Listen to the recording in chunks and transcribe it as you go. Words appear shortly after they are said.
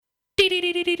It's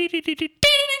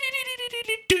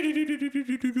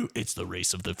the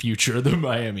race of the future, the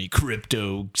Miami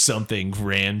Crypto something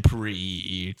Grand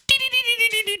Prix.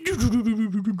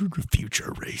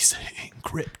 Future racing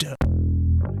crypto.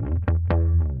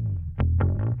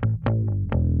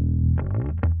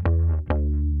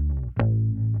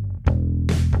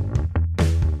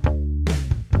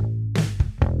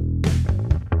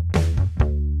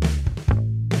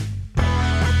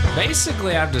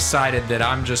 Basically, I've decided that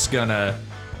I'm just gonna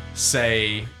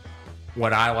say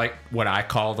what I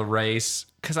call the race,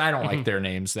 because I don't like their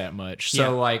names that much.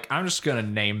 So like, I'm just gonna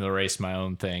name the race my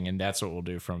own thing, and that's what we'll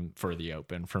do for the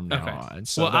Open from now on.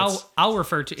 So I'll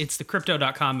refer to it's the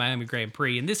Crypto.com Miami Grand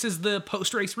Prix, and this is the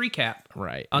post race recap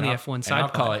on the F1 side. I'll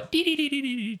call it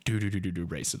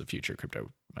Race of the Future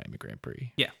Crypto Miami Grand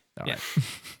Prix. Yeah. Yeah.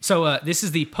 So this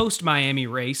is the post Miami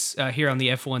race here on the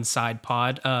F1 side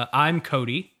pod. I'm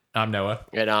Cody. I'm Noah.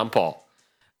 And I'm Paul.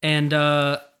 And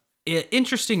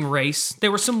interesting race. There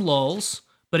were some lulls,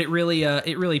 but it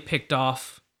really picked up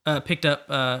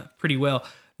pretty well.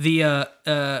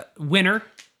 The winner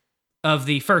of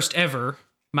the first ever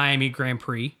Miami Grand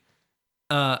Prix.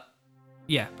 Bring up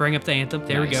the anthem.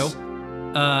 There we go.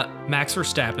 Max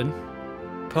Verstappen.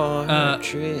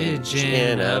 Partridge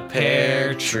in a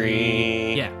pear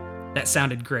tree. Yeah, that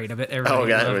sounded great. I bet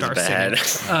everybody loved our bad.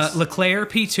 singing. Leclerc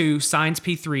P2, Sainz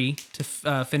P3 to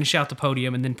finish out the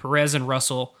podium, and then Perez and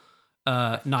Russell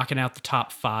knocking out the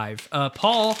top five.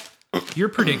 Paul, your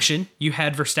prediction, you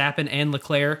had Verstappen and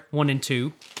Leclerc 1 and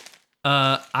 2.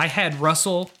 I had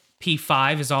Russell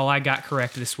P5 is all I got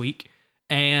correct this week,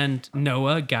 and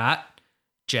Noah got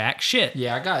jack shit.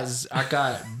 Yeah, I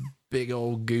got big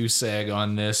old goose egg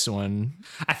on this one.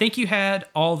 I think you had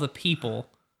all the people,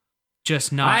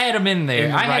 just not. I had them in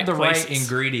there. I had the places. Right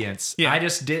ingredients. Yeah. I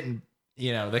just didn't,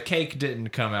 the cake didn't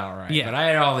come out right. Yeah. But I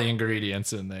had all the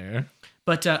ingredients in there.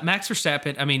 But Max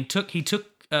Verstappen, I mean,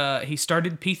 he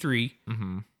started P3.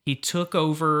 Mm-hmm. He took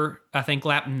over, I think,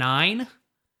 lap 9,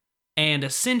 and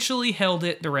essentially held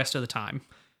it the rest of the time.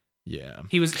 Yeah.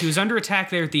 He was under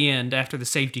attack there at the end after the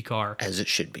safety car. As it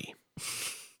should be.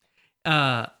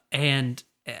 And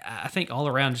I think all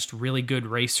around just really good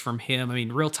race from him. I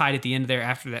mean, real tight at the end there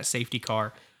after that safety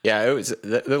car. Yeah, it was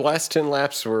the last 10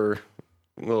 laps were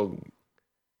a little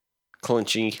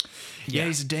clinchy. Yeah,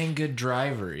 he's a dang good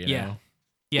driver, you know.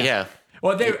 Yeah.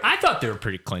 Well, I thought they were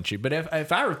pretty clinchy, but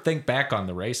if I think back on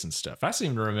the race and stuff, I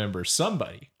seem to remember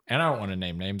somebody, and I don't want to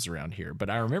name names around here, but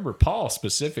I remember Paul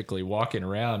specifically walking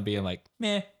around being like,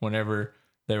 meh, whenever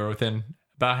they were within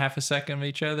about half a second of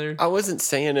each other. I wasn't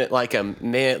saying it like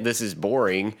man, this is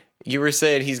boring. You were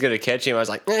saying he's going to catch him. I was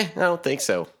like, I don't think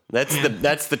so. That's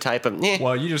the type of.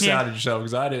 Well, you just outed yourself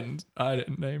because I didn't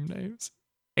name names.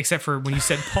 Except for when you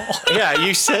said Paul. Yeah,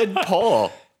 you said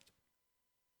Paul.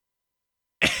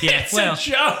 Yeah, It's a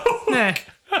joke.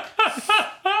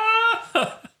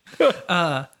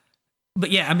 But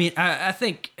yeah, I mean, I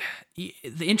think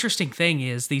the interesting thing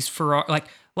is these Ferrari, like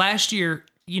last year,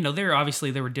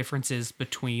 there were differences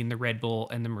between the Red Bull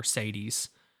and the Mercedes.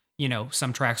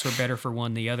 Some tracks were better for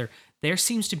one than the other. There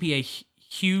seems to be a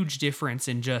huge difference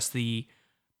in just the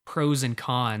pros and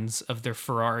cons of the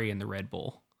Ferrari and the Red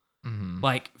Bull. Mm-hmm.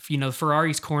 Like,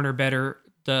 Ferrari's corner better,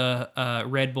 the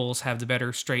Red Bulls have the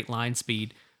better straight line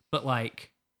speed, but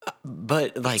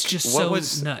it's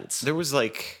just nuts. There was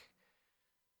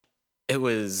it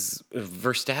was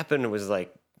Verstappen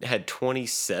had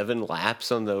 27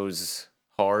 laps on those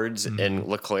hards, and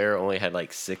Leclerc only had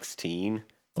 16.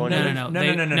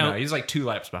 No. He's 2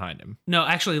 laps behind him. No,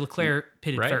 actually, Leclerc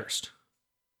pitted first.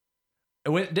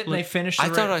 Didn't they finish? I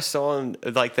thought I saw him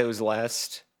those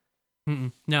last.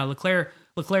 Mm-mm. No,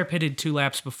 Leclerc pitted 2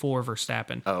 laps before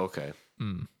Verstappen. Oh, okay.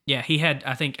 Yeah, he had.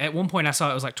 I think at one point I saw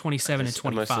it was 27 and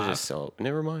 25.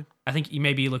 Never mind. I think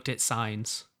maybe you looked at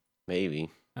signs.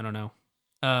 Maybe. I don't know.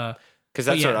 Because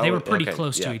that's what they were pretty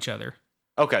close to each other.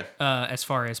 Okay. As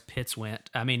far as pits went,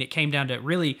 I mean, it came down to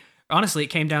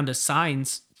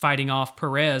Sainz fighting off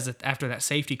Perez after that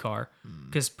safety car,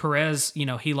 because Perez,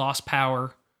 he lost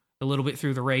power a little bit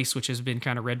through the race, which has been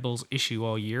kind of Red Bull's issue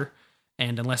all year,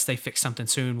 and unless they fix something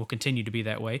soon, will continue to be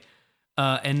that way.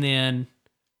 And then,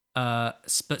 but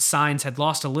Sainz had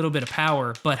lost a little bit of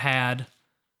power, but had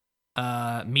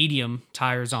medium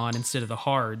tires on instead of the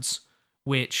hards,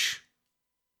 which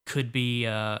could be,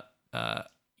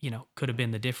 could have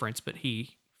been the difference. But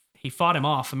he fought him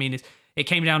off. I mean, it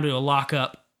came down to a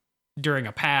lockup during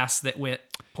a pass that went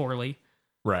poorly.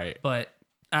 Right. But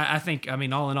I think,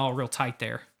 all in all, real tight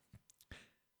there.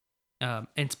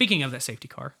 And speaking of that safety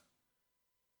car,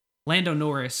 Lando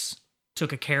Norris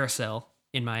took a carousel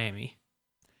in Miami.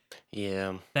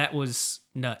 Yeah. That was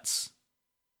nuts.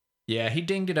 Yeah, he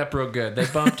dinged it up real good. They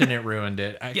bumped and it ruined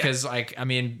it. Because,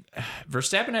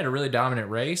 Verstappen had a really dominant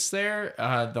race there.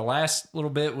 The last little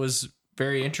bit was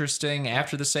very interesting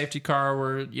after the safety car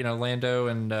where, Lando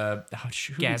and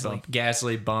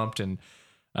Gasly bumped. And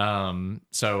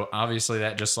so obviously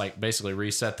that just basically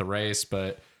reset the race.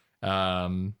 But,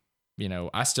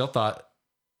 I still thought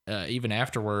even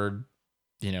afterward,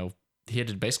 he had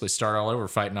to basically start all over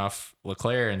fighting off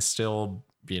Leclerc and still,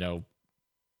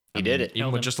 he did it.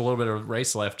 Even with just a little bit of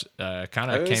race left,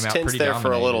 kind of came out tense pretty there dominated.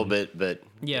 for a little bit, but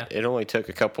yeah, it only took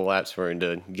a couple laps for him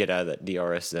to get out of that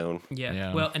DRS zone.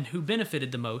 Yeah. Well, and who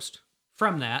benefited the most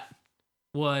from that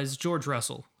was George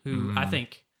Russell, who I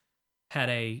think had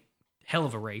a hell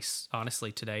of a race,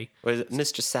 honestly, today. Was it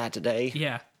Mr. Saturday?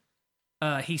 Yeah.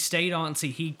 He stayed on.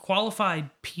 See, he qualified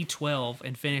P12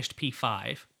 and finished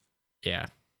P5. Yeah.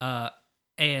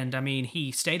 And I mean,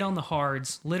 he stayed on the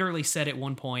hards, literally said at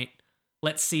one point,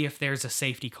 let's see if there's a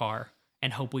safety car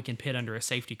and hope we can pit under a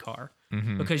safety car.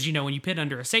 Mm-hmm. Because, when you pit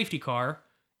under a safety car,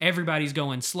 everybody's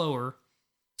going slower.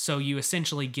 So you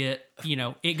essentially get,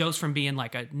 it goes from being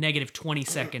like a negative 20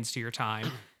 seconds to your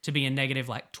time to being negative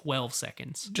 12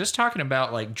 seconds. Just talking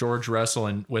about George Russell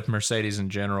and with Mercedes in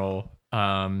general,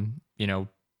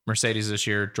 Mercedes this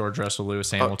year, George Russell, Lewis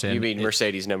Hamilton. You mean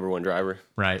Mercedes #1 driver?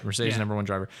 Right. Mercedes #1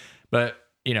 driver. But,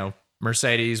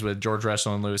 Mercedes with George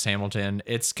Russell and Lewis Hamilton,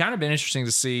 it's kind of been interesting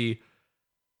to see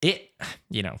it,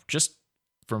 just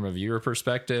from a viewer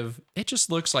perspective, it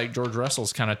just looks like George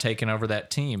Russell's kind of taken over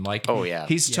that team. Oh yeah.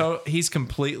 He's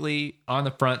completely on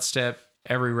the front step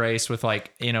every race with and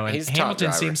He's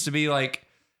Hamilton seems to be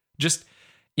just,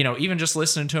 even just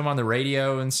listening to him on the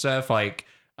radio and stuff,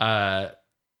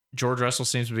 George Russell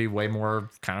seems to be way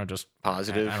more kind of just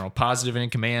positive. I don't know, positive and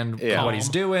in command of what he's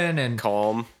doing and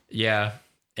calm. Yeah.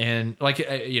 And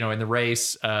in the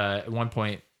race, at one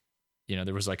point,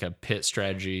 there was a pit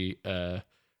strategy, have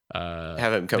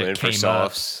him come in for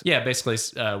softs. Up. Yeah. Basically,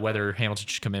 whether Hamilton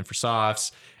should come in for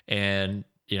softs and,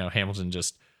 Hamilton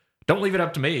just don't leave it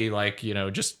up to me.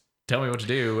 Just tell me what to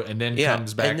do. And then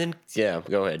comes back. And then,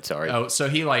 go ahead. Sorry. Oh, so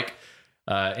he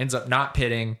ends up not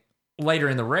pitting later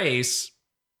in the race.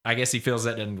 I guess he feels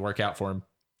that didn't work out for him,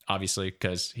 obviously,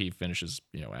 because he finishes,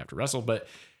 after Russell, but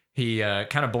he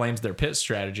kind of blames their pit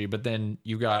strategy. But then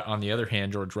you got, on the other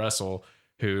hand, George Russell,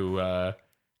 who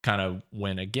kind of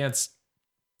went against,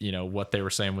 what they were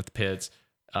saying with the pits,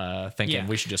 thinking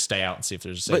we should just stay out and see if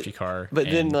there's a safety car. But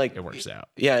then, it works out.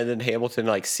 Yeah, and then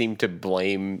Hamilton, seemed to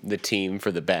blame the team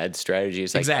for the bad strategy.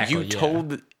 It's exactly,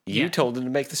 you told them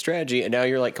to make the strategy, and now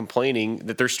you're, complaining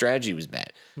that their strategy was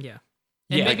bad. Yeah.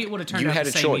 And maybe it would have turned out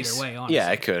the same either way, honestly.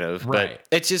 Yeah, it could have. Right.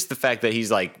 But it's just the fact that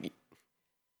he's not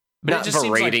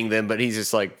berating them, but he's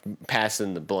just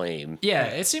passing the blame. Yeah,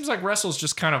 it seems like Russell's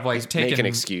just kind of making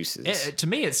excuses. To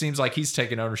me, it seems like he's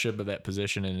taking ownership of that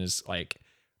position and is I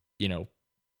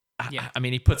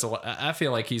mean, he puts a lot. I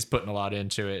feel like he's putting a lot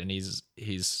into it, and he's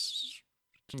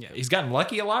gotten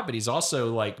lucky a lot, but he's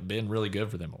also been really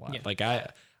good for them a lot. Yeah.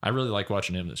 I really like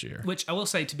watching him this year. Which I will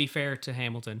say, to be fair to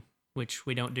Hamilton, which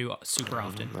we don't do super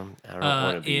often, I don't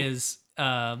want to be. Is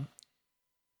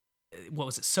what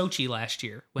was it, Sochi last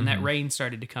year, when that rain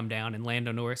started to come down and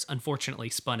Lando Norris unfortunately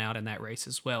spun out in that race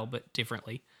as well, but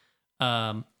differently.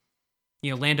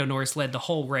 Lando Norris led the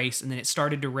whole race, and then it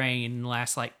started to rain in the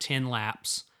last 10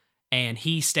 laps, and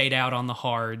he stayed out on the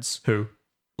hards. Who?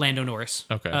 Lando Norris.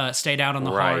 Okay. Stayed out on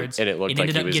the hards. And it looked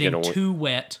ended like up getting too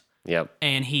wet. Yep.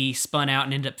 And he spun out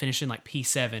and ended up finishing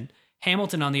P7.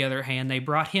 Hamilton, on the other hand, they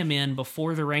brought him in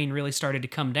before the rain really started to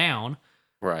come down.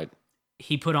 Right.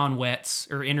 He put on wets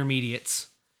or intermediates.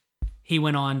 He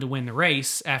went on to win the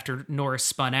race after Norris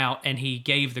spun out, and he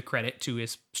gave the credit to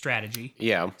his strategy.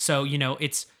 Yeah. So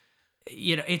it's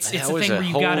a that thing where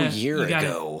you gotta. That was a whole year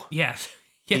ago. Yeah.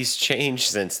 He's changed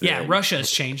since then. Yeah, Russia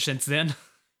has changed since then.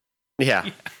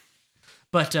 Yeah.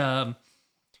 But so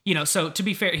to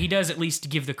be fair, he does at least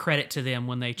give the credit to them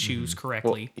when they choose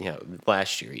correctly. Well,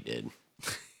 last year he did.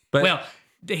 But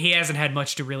he hasn't had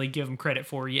much to really give him credit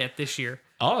for yet this year.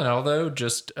 All in all, though,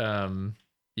 just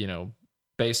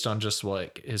based on just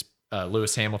his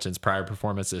Lewis Hamilton's prior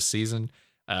performance this season,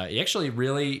 he actually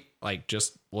really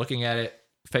just looking at it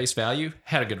face value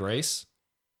had a good race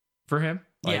for him.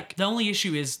 The only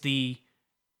issue is the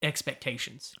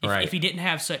expectations. If he didn't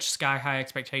have such sky high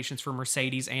expectations for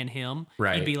Mercedes and him,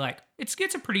 he'd be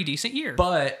it's a pretty decent year.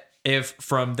 But if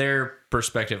from their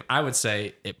perspective, I would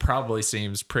say it probably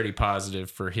seems pretty positive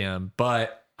for him.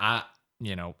 But I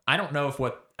don't know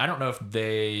what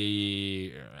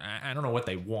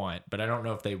they want, but I don't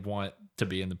know if they want to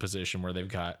be in the position where they've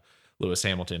got Lewis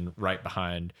Hamilton right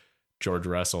behind George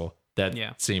Russell. That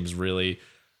seems really,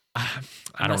 I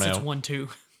don't know. Unless it's 1-2.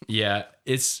 Yeah,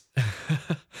 it's.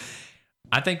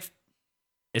 I think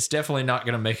it's definitely not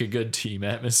going to make a good team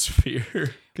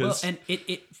atmosphere. Well, and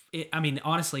it, I mean,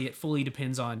 honestly, it fully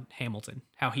depends on Hamilton,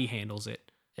 how he handles it.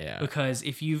 Yeah. Because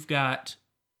if you've got,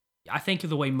 I think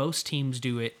the way most teams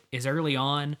do it is early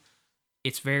on,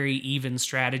 it's very even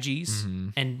strategies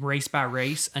and race by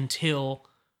race until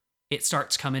it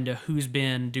starts coming to who's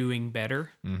been doing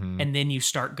better. And then you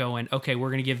start going, okay, we're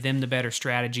going to give them the better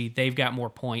strategy. They've got more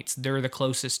points. They're the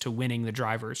closest to winning the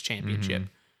Drivers' Championship.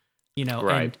 You know,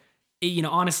 Right. And, you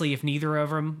know, honestly, if neither of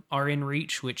them are in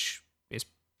reach, which is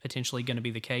potentially going to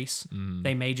be the case,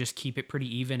 they may just keep it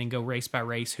pretty even and go race by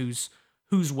race. Who's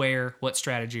where, what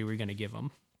strategy we're going to give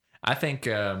them. I think,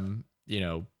 you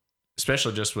know,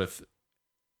 especially just with,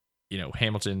 you know,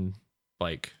 Hamilton,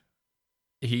 like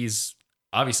he's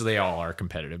obviously they all are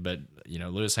competitive, but you know,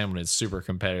 Lewis Hamilton is super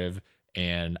competitive.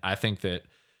 And I think that,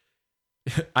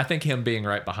 I think him being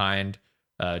right behind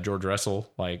George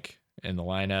Russell, like in the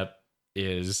lineup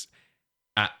is,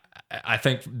 I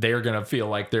think they're going to feel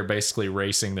like they're basically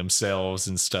racing themselves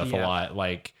and stuff a lot,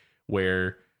 like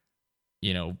where,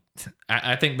 you know,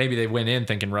 I think maybe they went in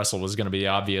thinking Russell was going to be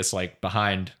obvious, like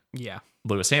behind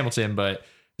Lewis Hamilton, but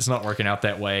it's not working out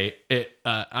that way.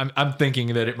 I'm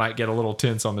thinking that it might get a little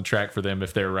tense on the track for them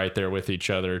if they're right there with each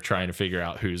other trying to figure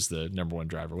out who's the number one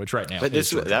driver, which right now But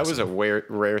that was a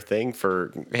rare thing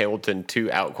for Hamilton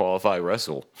to out-qualify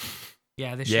Russell.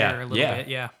 Yeah, this year a little bit,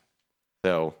 yeah.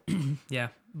 So yeah,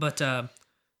 but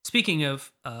speaking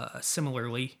of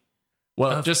similarly,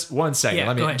 well, just 1 second.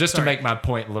 Let me to make my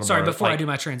point a little more. Sorry, before like, I do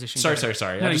my transition.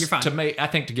 Sorry. No, you're fine. I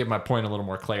think to give my point a little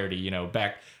more clarity, you know,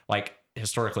 back like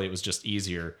historically it was just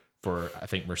easier for I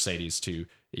think Mercedes to,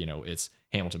 you know, it's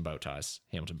Hamilton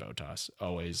Bottas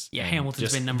always. Yeah,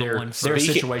 Hamilton's been number one. Their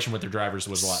situation with their drivers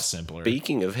was a lot simpler.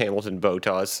 Speaking of Hamilton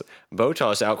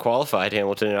Bottas out-qualified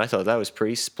Hamilton, and I thought that was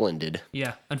pretty splendid.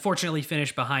 Yeah, unfortunately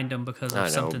finished behind him because of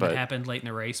something that happened late in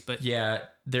the race. But yeah,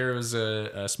 there was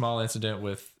a small incident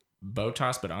with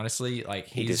Bottas, but honestly, like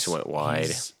he just went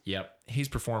wide. He's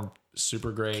performed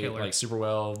super great, like super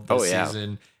well this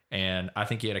season, and I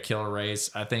think he had a killer race.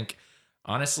 I think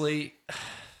honestly,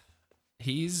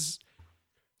 he's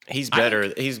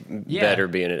better. He's better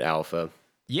being at Alpha.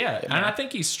 Yeah, and I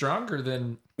think he's stronger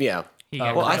than well,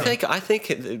 I think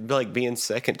like being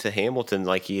second to Hamilton,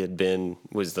 like he had been,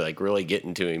 was like really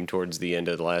getting to him towards the end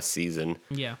of the last season.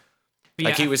 Yeah,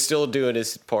 like he was still doing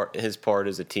his part as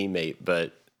a teammate,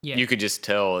 but you could just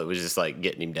tell it was just like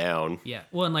getting him down. Yeah,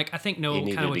 well, and like I think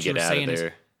kind of what you were saying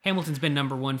is Hamilton's been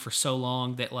number one for so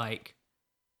long that like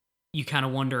you kind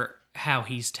of wonder how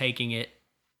he's taking it,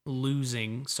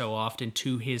 losing so often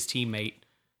to his teammate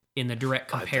in the direct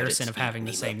comparison of having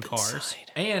the same cars.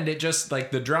 And it just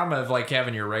like the drama of like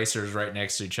having your racers right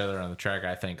next to each other on the track,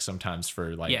 I think sometimes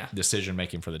for like decision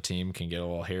making for the team can get a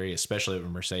little hairy, especially with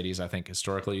Mercedes. I think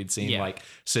historically you'd seen like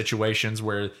situations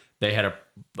where they had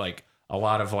a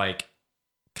lot of like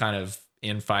kind of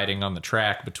infighting on the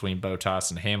track between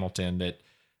Bottas and Hamilton that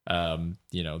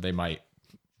you know, they might,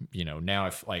 you know, now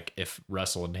if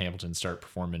Russell and Hamilton start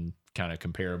performing kind of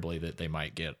comparably, that they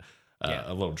might get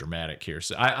a little dramatic here.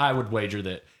 So I would wager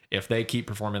that if they keep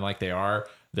performing like they are,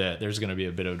 that there's going to be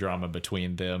a bit of drama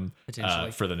between them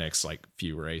for the next like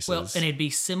few races. Well, and it'd be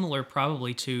similar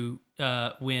probably to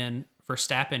when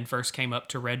Verstappen first came up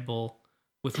to Red Bull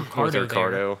with Ricardo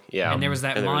there. Yeah. And there was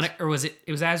that or was it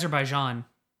was Azerbaijan,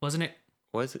 wasn't it?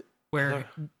 Was it? Where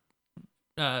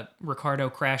Ricardo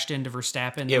crashed into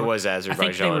Verstappen. It was Azerbaijan.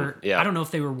 I think they were, I don't know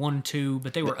if they were 1-2,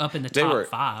 but they were up in the top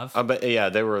 5. But yeah,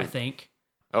 they were. I think.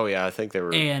 Oh yeah, I think they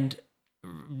were. And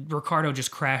Ricardo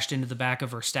just crashed into the back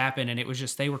of Verstappen, and it was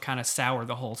just they were kind of sour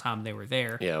the whole time they were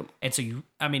there. Yeah. And so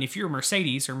I mean, if you're a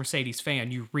Mercedes or Mercedes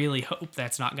fan, you really hope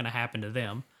that's not going to happen to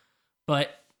them,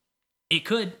 but it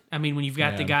could. I mean, when you've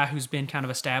got the guy who's been kind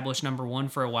of established number one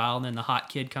for a while, and then the hot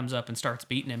kid comes up and starts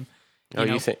beating him.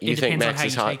 You think Max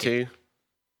is hot too?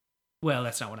 Well,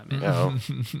 that's not what I meant. No,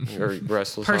 or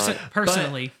Russell's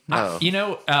personally. You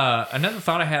know, another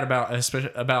thought I had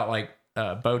about like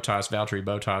Valtteri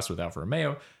Bottas with Alfa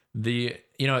Romeo. At the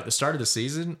start of the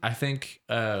season, I think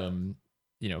Kevin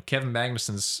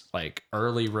Magnussen's like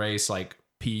early race, like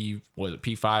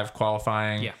P5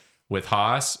 qualifying with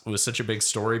Haas was such a big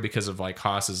story because of like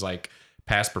Haas's like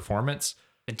past performance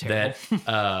that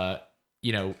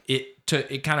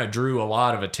it kind of drew a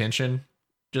lot of attention.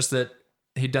 Just that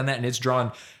he'd done that, and it's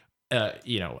drawn, I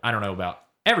don't know about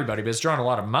everybody, but it's drawn a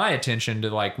lot of my attention to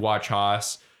like watch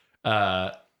Haas,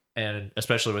 and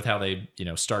especially with how they,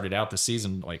 started out the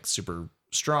season like super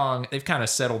strong. They've kind of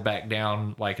settled back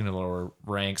down like in the lower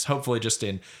ranks. Hopefully, just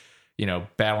in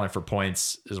battling for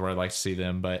points is where I'd like to see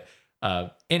them. But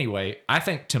anyway, I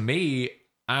think to me,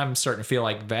 I'm starting to feel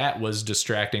like that was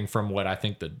distracting from what I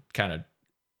think the kind of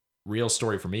real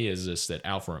story for me is this, that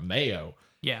Alfa Romeo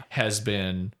has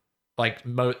been like,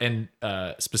 and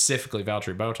specifically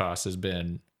Valtteri Bottas has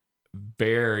been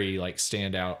very like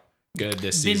standout good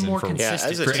this Been season. more for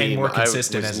consistent. As a team, more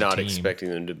consistent I was as a not team. expecting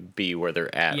them to be where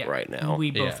they're at right now.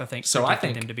 We both, Yeah. I think, So I predicted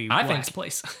think- them to be I think- last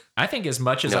place. I think as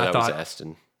much as No, I that was thought,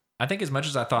 Aston. that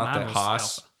Mine was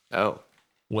Haas Alpha. Oh,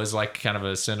 was like kind of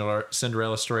a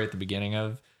Cinderella story at the beginning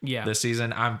of this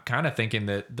season, I'm kind of thinking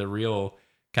that the real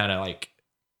kind of like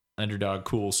underdog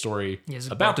cool story Is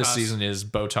about this Bottas. season is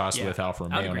Bottas Yeah, with Alfa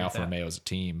I'd Romeo agree and with Alfa that. Romeo as a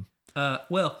team.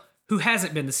 Well, who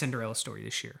hasn't been the Cinderella story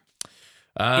this year?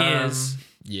 Is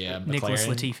McLaren. Nicholas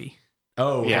Latifi.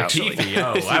 Oh, Yeah, Latifi.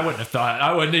 Oh, I wouldn't have thought.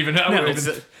 I wouldn't even.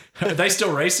 Are they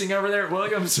still racing over there at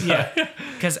Williams? Yeah,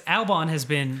 because Albon has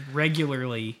been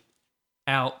regularly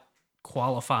out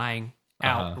qualifying,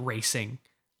 out racing.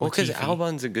 well, because Latifi.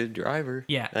 Albon's a good driver.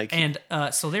 Yeah, Like, and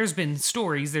so there's been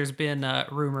stories, there's been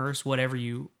rumors, whatever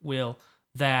you will,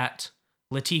 that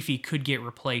Latifi could get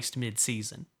replaced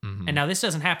mid-season. And now this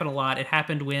doesn't happen a lot. It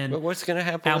happened when, but what's gonna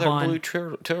happen with Albon- our blue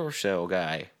turtle shell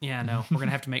guy? yeah, no, we're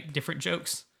gonna have to make different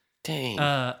jokes. Dang.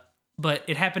 But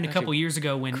it happened a couple years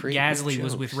ago when create Gasly new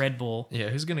was with jokes. Red Bull. Yeah,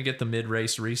 who's going to get the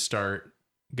mid-race restart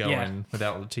going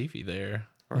without Latifi there?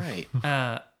 right.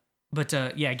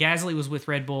 Gasly was with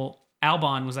Red Bull.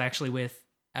 Albon was actually with,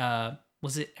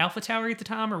 was it AlphaTauri at the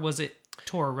time or was it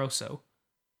Toro Rosso?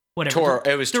 Whatever.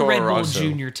 It was the Toro Red Bull Rosso.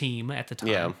 Junior team at the time.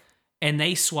 Yeah. And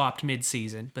they swapped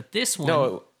mid-season. But this one,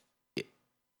 No,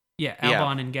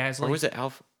 Albon and Gasly. or was it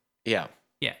Alpha? Yeah.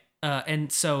 Yeah.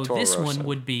 And so Toro this Rosso. one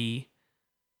would be,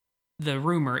 the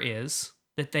rumor is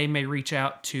that they may reach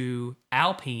out to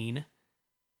Alpine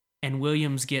and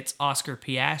Williams gets Oscar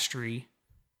Piastri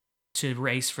to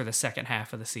race for the second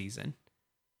half of the season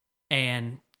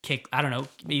and kick, I don't know,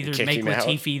 either Kick make him out.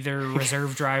 Latifi their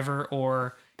reserve driver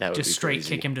or That would just be straight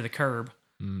crazy. kick him to the curb.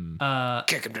 Mm.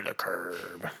 Kick him to the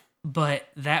curb. But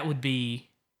that would be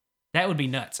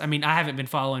nuts. I mean, I haven't been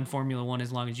following Formula One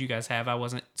as long as you guys have. I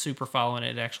wasn't super following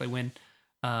it actually when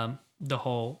the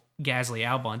whole Gasly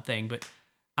Albon thing. But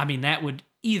I mean, that would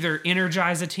either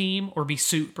energize a team or be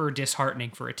super disheartening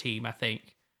for a team, I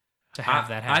think, to have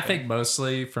that happen. I think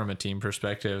mostly from a team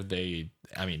perspective,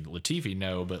 Latifi,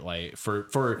 no, but like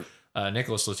for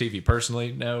Nicholas Latifi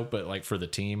personally, no, but like for the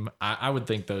team, I would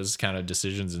think those kind of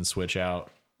decisions and switch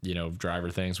out, driver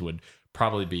things would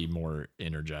probably be more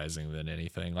energizing than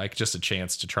anything. Like just a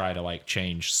chance to try to like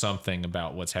change something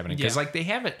about what's happening. Because like they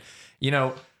haven't,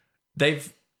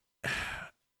 they've.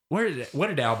 What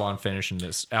did Albon finish in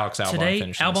this? Alex Albon today,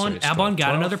 finish in this race? Albon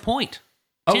got 12th? another point.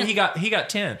 Oh, 10th. he got 10th. He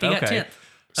got Okay.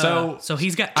 10th. So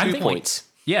he's got 2 I think- points.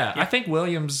 Yeah, I think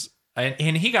Williams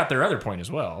and he got their other point as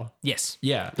well. Yes.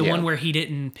 Yeah. The Yeah. one where he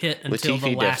didn't pit until Latifi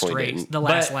the last definitely race, didn't. the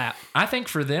last But lap. I think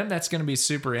for them that's going to be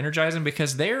super energizing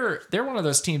because they're one of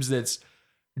those teams that's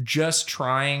just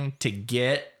trying to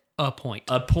get A point.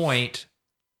 a point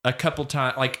a couple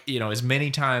times, like as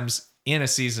many times in a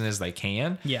season as they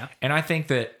can. Yeah. And I think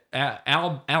that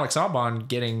Alex Albon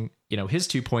getting his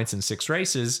 2 points in 6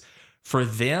 races for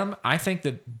them, I think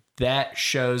that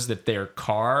shows that their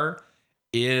car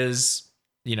is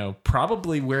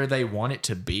probably where they want it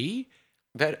to be.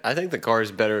 But I think the car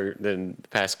is better than the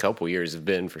past couple years have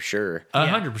been for sure.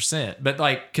 100%. But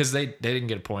like, because they didn't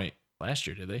get a point last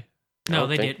year, did they? No, don't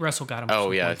they think- did. Russell got him Oh,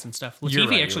 some yeah. points and stuff. You're Latifi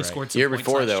right, actually you're right. scored some Year points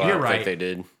before last though, year. I You're don't right. think they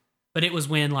did. But it was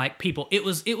when like people, it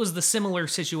was the similar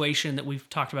situation that we've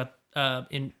talked about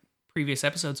in previous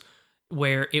episodes,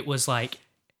 where it was like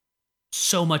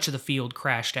so much of the field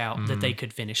crashed out that they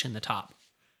could finish in the top.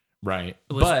 Right.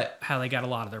 It was But how they got a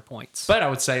lot of their points. I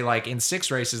would say like in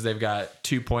 6 races, they've got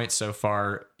 2 points so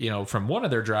far, from one of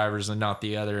their drivers and not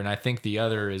the other. And I think the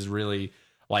other is really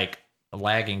like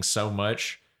lagging so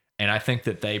much. And I think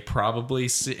that they probably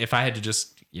see, if I had to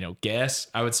just, guess,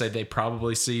 I would say they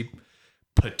probably see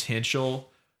potential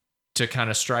to kind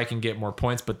of strike and get more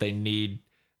points, but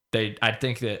I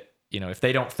think that, if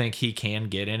they don't think he can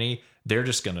get any, they're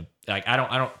just going to like, I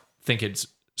don't think it's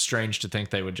strange to think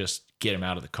they would just get him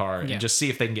out of the car and just see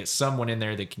if they can get someone in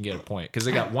there that can get a point. Cause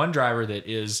they got one driver that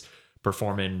is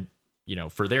performing,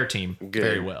 for their team Good.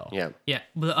 very well. Yeah. Yeah,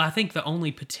 but I think the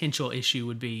only potential issue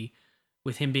would be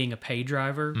with him being a pay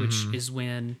driver, which Mm-hmm. is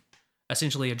when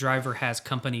essentially a driver has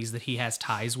companies that he has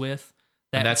ties with.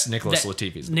 And that's Nicholas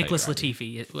Latifi's the pay Nicholas driver.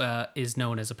 Latifi is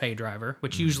known as a pay driver,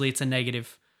 which Mm-hmm. usually it's a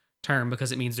negative term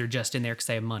because it means they're just in there because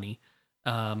they have money.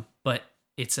 But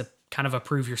it's a kind of a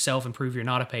prove yourself and prove you're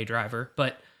not a pay driver.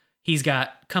 But he's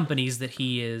got companies that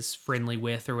he is friendly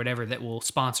with or whatever that will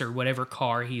sponsor whatever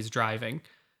car he's driving.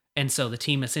 And so the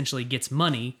team essentially gets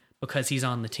money because he's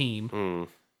on the team.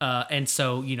 And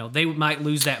so, you know, they might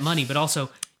lose that money, but also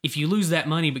if you lose that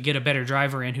money but get a better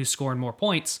driver in who's scoring more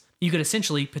points, you could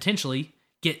essentially potentially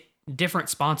get different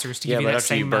sponsors to give you that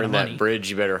same amount of money. Yeah, but after you burn that bridge,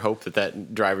 you better hope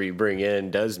that driver you bring in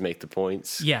does make the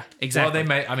points. Yeah, exactly. Well, they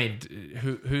may. I mean,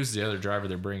 who's the other driver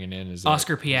they're bringing in? Is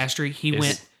Oscar Piastri. He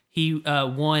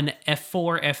won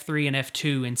F4, F3, and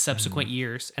F2 in subsequent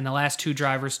years, and the last two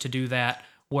drivers to do that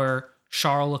were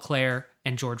Charles Leclerc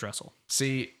and George Russell.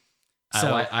 See,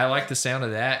 I like the sound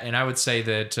of that, and I would say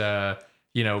that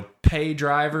you know, pay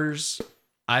drivers.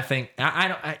 I think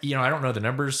I don't know the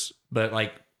numbers, but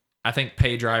like I think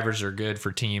pay drivers are good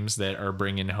for teams that are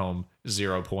bringing home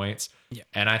 0 points. Yeah,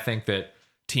 and I think that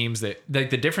teams that the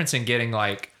difference in getting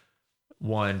like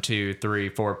 1, 2, 3,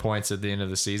 4 points at the end of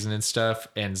the season and stuff,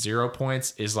 and 0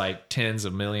 points is like tens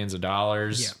of millions of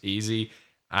dollars easy.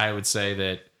 I would say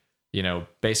that, you know,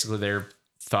 basically their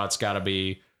thoughts got to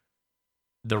be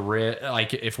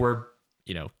like if we're,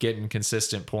 you know, getting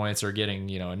consistent points or getting,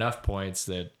 you know, enough points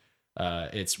that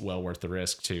it's well worth the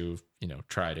risk to, you know,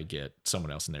 try to get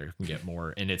someone else in there who can get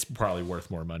more, and it's probably worth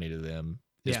more money to them.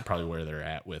 Is probably where they're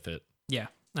at with it. Yeah,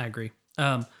 I agree.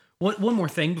 One more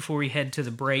thing before we head to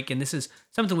the break, and this is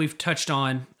something we've touched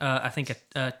on, I think,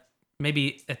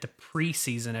 maybe at the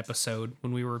preseason episode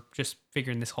when we were just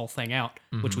figuring this whole thing out,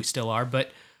 which we still are,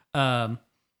 but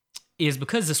is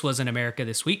because this was in America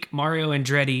this week, Mario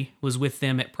Andretti was with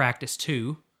them at practice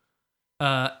 2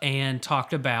 and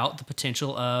talked about the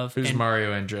potential of... Who's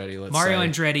Mario Andretti? Mario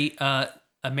Andretti,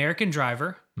 American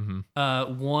driver,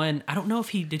 won... I don't know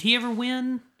if did he ever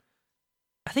win?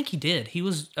 I think he did. He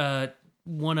was...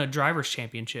 won a driver's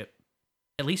championship,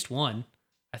 at least one,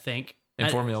 I think.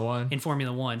 Formula One. In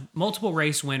Formula One, multiple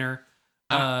race winner.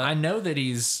 I know that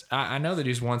he's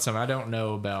won some. I don't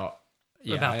know about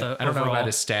I don't know about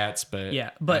his stats,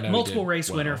 but multiple race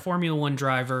winner, Formula One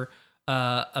driver,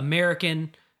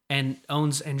 American, and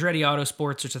owns Andretti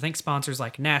Autosports, which I think sponsors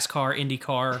like NASCAR,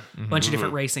 IndyCar, a bunch of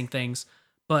different racing things.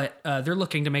 But they're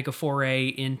looking to make a foray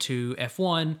into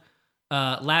F1.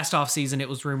 Last offseason, it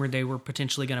was rumored they were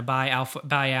potentially going to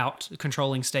buy out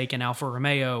controlling stake in Alfa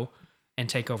Romeo and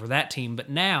take over that team. But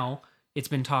now it's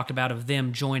been talked about of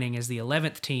them joining as the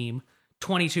 11th team,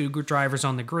 22 drivers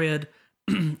on the grid,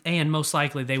 and most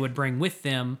likely they would bring with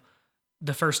them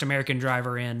the first American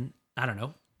driver in, I don't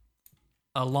know,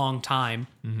 a long time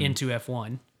into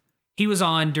F1. He was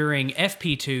on during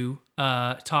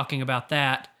FP2 talking about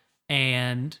that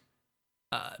and...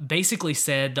 basically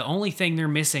said the only thing they're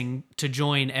missing to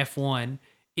join F1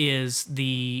 is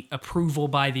the approval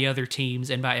by the other teams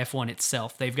and by F1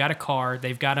 itself. They've got a car,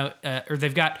 they've got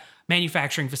they've got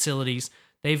manufacturing facilities,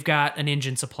 they've got an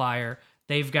engine supplier,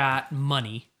 they've got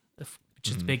money, which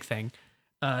is a big thing.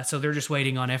 So they're just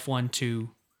waiting on F1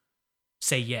 to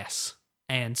say yes.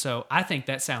 And so I think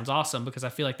that sounds awesome because I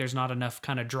feel like there's not enough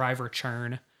kind of driver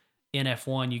churn in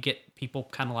F1. You get people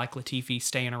kind of like Latifi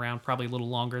staying around probably a little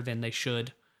longer than they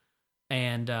should.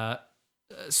 And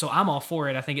so I'm all for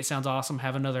it. I think it sounds awesome.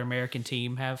 Have another American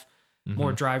team, have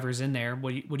more drivers in there.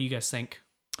 What do you guys think?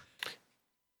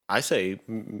 I say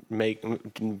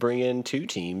bring in 2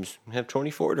 teams, have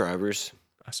 24 drivers.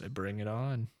 I say bring it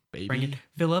on, baby.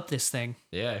 Fill up this thing.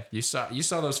 Yeah, you saw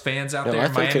those fans out there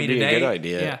in Miami today. Be a good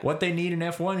idea. Yeah. What they need in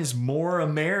F1 is more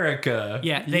America.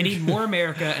 Yeah, they need more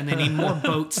America, and they need more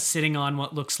boats sitting on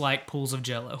what looks like pools of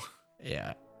Jello.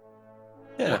 Yeah.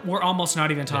 We're almost not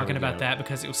even talking about that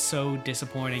because it was so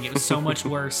disappointing. It was so much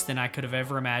worse than I could have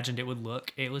ever imagined it would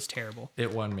look. It was terrible.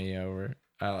 It won me over.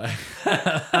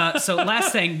 So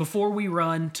last thing before we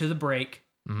run to the break,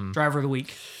 driver of the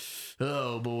week.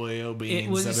 Oh boy, oh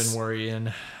beans! I've been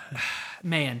worrying.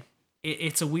 Man,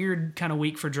 it's a weird kind of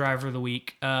week for driver of the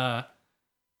week.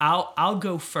 I'll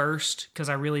go first because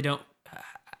I really don't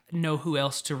know who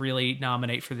else to really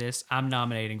nominate for this. I'm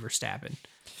nominating Verstappen.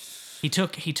 He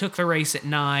took the race at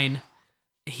 9.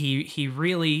 He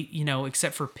really, you know,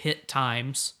 except for pit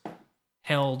times,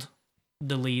 held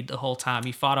the lead the whole time.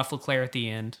 He fought off Leclerc at the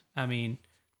end. I mean,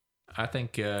 I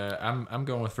think I'm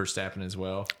going with Verstappen as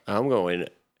well. I'm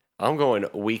going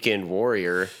weekend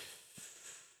warrior,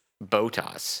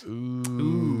 Bottas.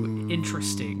 Ooh,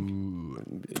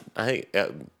 interesting. I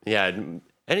and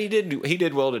he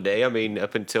did well today. I mean,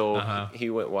 up until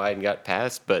he went wide and got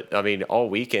past, but I mean,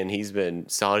 all weekend he's been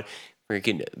solid.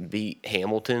 Freaking beat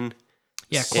Hamilton.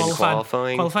 Yeah,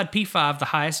 qualified P5, the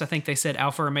highest I think they said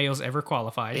Alfa Romeo's ever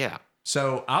qualified. Yeah.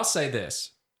 So I'll say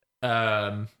this,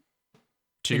 to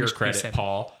your credit,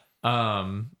 Paul.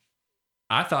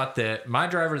 I thought that my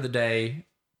driver of the day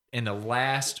in the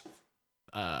last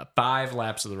 5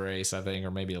 laps of the race, I think,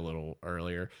 or maybe a little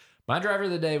earlier, my driver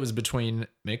of the day was between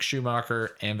Mick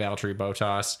Schumacher and Valtteri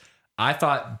Bottas. I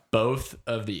thought both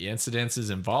of the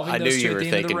incidences involving those two at the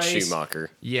end of the race. I knew you were thinking Schumacher.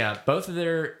 Yeah, both of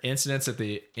their incidents at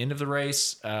the end of the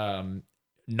race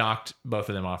knocked both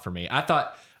of them off for me. I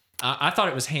thought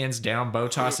it was hands down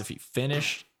Bottas if he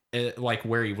finished like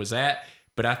where he was at,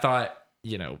 but I thought,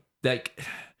 like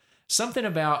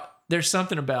there's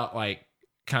something about like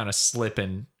kind of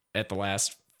slipping at the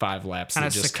last 5 laps kind that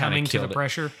of just succumbing to the it.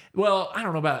 pressure. Well, I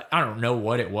don't know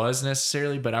what it was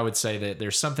necessarily, but I would say that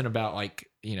there's something about like,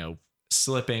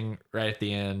 slipping right at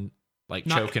the end, like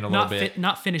choking a little bit.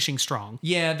 Not finishing strong.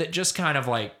 Yeah, that just kind of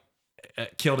like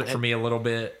killed it for me a little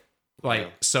bit. Like,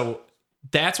 so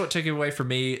that's what took it away from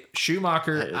me.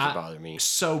 Schumacher, that doesn't bother me.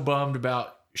 So bummed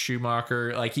about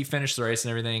Schumacher. Like, he finished the race and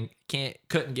everything.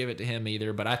 Couldn't give it to him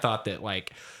either, but I thought that,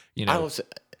 like,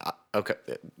 okay,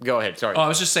 go ahead. Sorry. Oh, I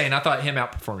was just saying, I thought him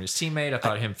outperforming his teammate. I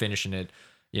thought him finishing it,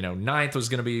 9th was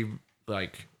going to be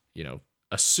like,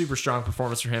 a super strong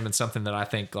performance for him and something that I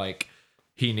think like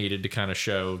he needed to kind of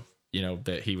show,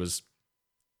 that he was,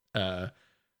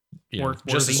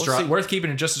 just as strong, worth keeping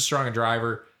and just as strong a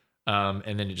driver.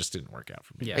 And then it just didn't work out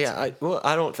for me.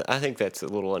 I think that's a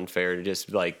little unfair to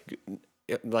just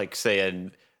like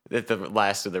saying that the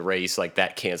last of the race, like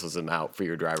that cancels him out for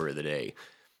your driver of the day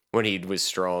when he was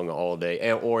strong all day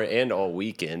and all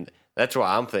weekend. That's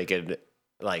why I'm thinking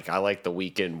like I like the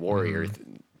weekend warrior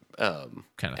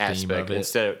kind of aspect of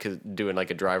instead of doing like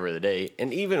a driver of the day.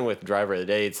 And even with driver of the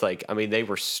day, it's like, I mean, they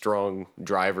were strong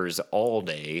drivers all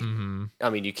day. Mm-hmm. I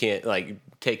mean, you can't like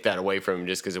take that away from him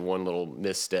just because of one little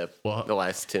misstep the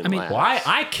last 10 laps. Why?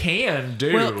 I can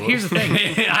do. Well, here's the thing.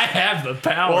 I have the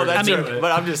power. Well,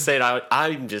 but I'm just saying,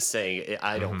 I'm just saying,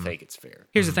 I don't think it's fair.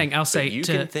 Here's the thing. I'll say you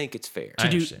can think it's fair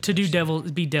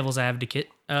be devil's advocate.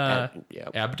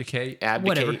 Abdicate.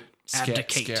 Whatever.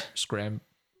 Abdicate.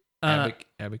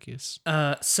 Abacus.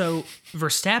 So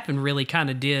Verstappen really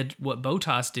kind of did what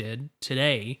Bottas did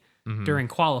today during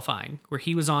qualifying, where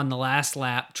he was on the last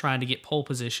lap trying to get pole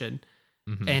position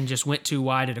and just went too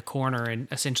wide at a corner and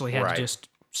essentially had to just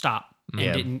stop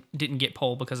and didn't get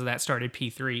pole because of that. Started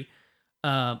P3.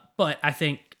 But I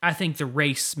think the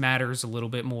race matters a little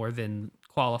bit more than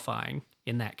qualifying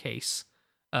in that case.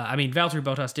 I mean, Valtteri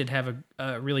Bottas did have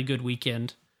a really good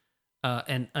weekend.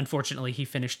 And unfortunately, he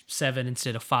finished 7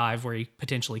 instead of 5, where he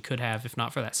potentially could have, if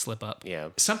not for that slip up. Yeah.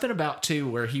 Something about, too,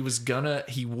 where he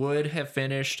would have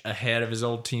finished ahead of his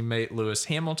old teammate, Lewis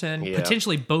Hamilton. Yeah.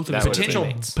 Potentially both of his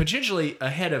teammates. Potentially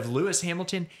ahead of Lewis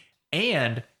Hamilton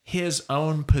and his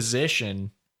own position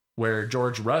where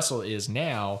George Russell is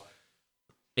now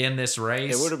in this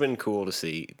race. It would have been cool to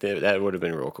see. That would have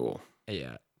been real cool.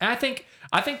 Yeah. And I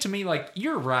think to me, like,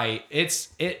 you're right. It's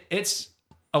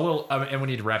a little, and we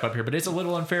need to wrap up here, but it's a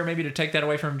little unfair maybe to take that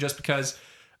away from him just because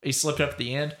he slipped up at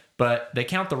the end, but they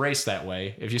count the race that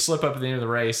way. If you slip up at the end of the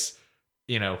race,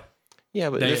 Yeah,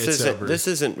 but this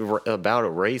isn't about a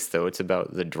race though. It's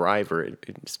about the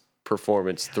driver's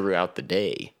performance throughout the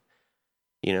day.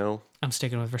 I'm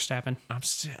sticking with Verstappen. I'm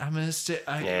gonna stick.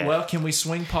 Well, can we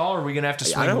swing Paul, or are we gonna have to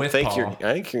swing with Paul? I think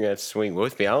you're gonna have to swing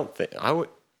with me. I would.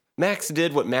 Max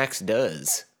did what Max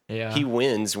does. Yeah. He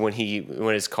wins when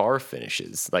his car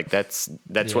finishes. Like that's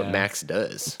what Max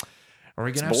does. Are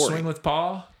we gonna have to swing with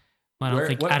Paul? I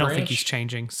don't think he's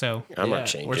changing. So I'm not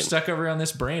changing. We're stuck over on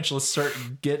this branch. Let's start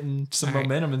getting some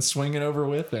momentum and swinging over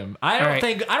with him. I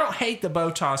don't hate the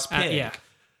Bottas pick.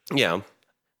 Yeah.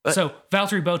 So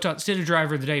Valtteri Bottas did a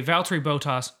driver of the day. Valtteri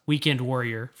Bottas, weekend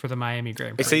warrior for the Miami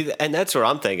Grand Prix. See, and that's what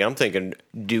I'm thinking. I'm thinking,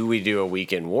 do we do a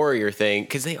weekend warrior thing?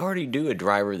 Because they already do a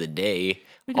driver of the day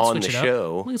on the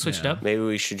show. We can switch it up. Maybe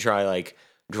we should try like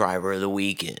driver of the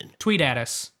weekend. Tweet at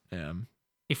us.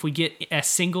 If we get a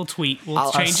single tweet,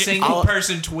 we'll change it. A single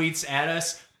person tweets at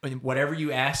us, whatever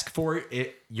you ask for,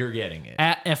 you're getting it.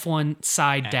 At F1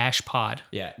 side dash pod.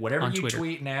 Yeah, whatever you Twitter.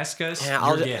 tweet and ask us,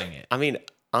 you're getting it. I mean,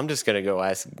 I'm just gonna go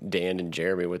ask Dan and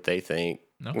Jeremy what they think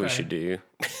we should do.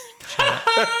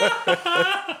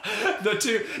 The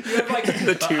two, you have like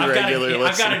the two regular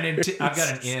listeners. I've got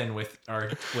an in with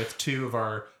two of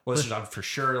our listeners. I'm for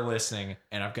sure listening,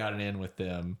 and I've got an in with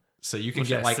them. So you can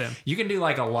you can do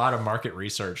like a lot of market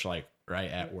research, like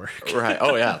right at work. Right.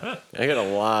 Oh yeah. I got a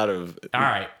lot of. All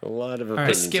right. A lot of.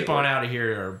 Let's skip on out of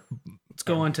here. Let's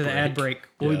go on to the ad break.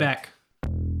 We'll be back.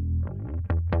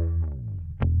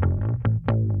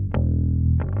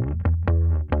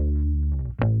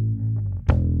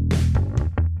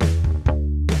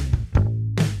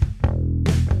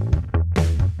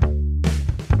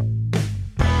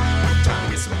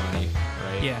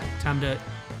 Time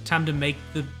to make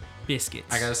the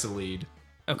biscuits. I got us a lead.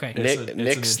 Okay.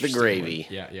 Mix the gravy.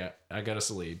 Yeah. I got us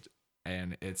a lead,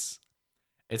 and it's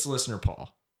listener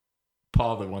Paul.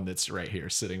 Paul, the one that's right here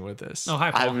sitting with us. Oh,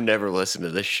 hi, Paul. I've never listened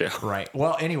to this show. Right.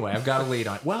 Well, anyway, I've got a lead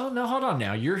on. Well, no, hold on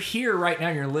now. You're here right now.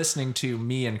 You're listening to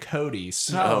me and Cody.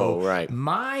 So right.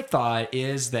 My thought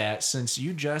is that since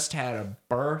you just had a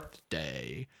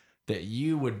birthday, that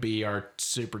you would be our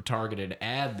super targeted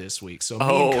ad this week. So me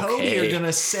and Cody are going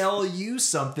to sell you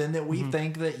something that we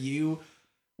think that you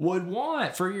would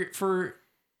want for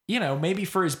maybe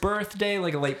for his birthday,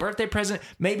 like a late birthday present,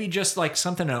 maybe just like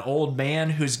something an old man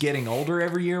who's getting older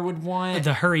every year would want.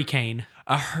 The hurricane.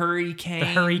 A hurricane. The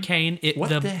hurricane. What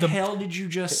the hell did you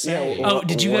just say? Oh,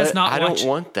 did you guys not watch? I don't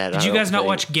want that. Did you guys not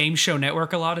watch Game Show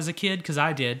Network a lot as a kid? Because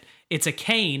I did. It's a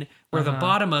cane where the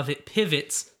bottom of it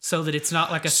pivots so that it's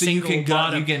not like a single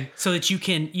bottom, so that you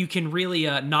can really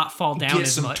not fall down get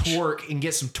as some much. torque and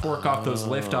get some torque off those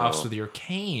liftoffs with your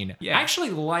cane. Yeah. I actually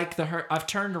like I've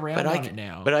turned around on it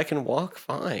now. But I can walk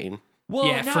fine. Well,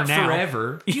 Yeah, not for now.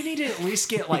 forever. You need to at least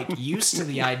get like used to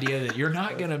the idea that you're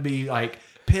not going to be like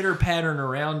pitter pattern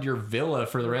around your villa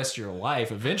for the rest of your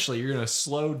life. Eventually, you're going to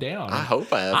slow down. I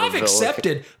hope I have.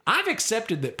 I've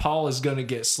accepted that Paul is going to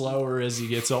get slower as he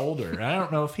gets older. I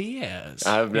don't know if he has.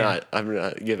 I'm not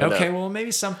giving up. Okay, well,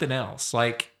 maybe something else,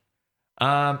 like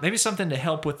maybe something to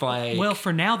help with like. Well,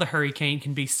 for now, the hurricane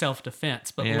can be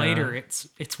self-defense, but Yeah. later it's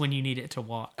when you need it to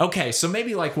walk. Okay, so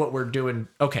maybe like what we're doing.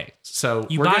 Okay, so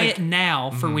You we're buy gonna- it now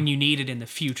for when you need it in the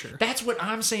future. That's what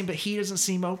I'm saying, but he doesn't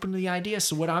seem open to the idea.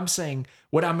 So what I'm saying,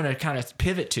 what I'm going to kind of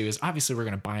pivot to is obviously we're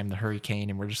going to buy him the hurricane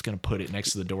and we're just going to put it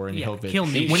next to the door and Yeah, he'll he'll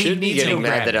need He when should be needs it, getting he'll mad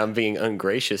grab that it. I'm being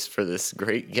ungracious for this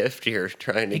great gift you're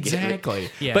trying to Exactly.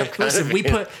 give me. Yeah. But listen, we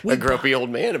put a grumpy old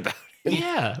man about it.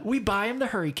 yeah, we buy him the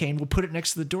hurricane. We'll put it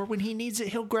next to the door. When he needs it,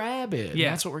 he'll grab it. Yeah.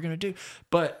 And that's what we're going to do.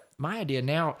 But my idea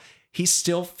now, he's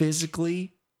still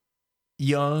physically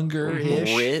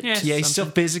younger-ish. Rich. Yeah, he's still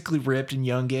something. physically ripped and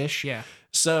youngish. Yeah.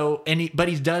 So, but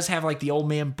he does have like the old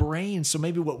man brain. So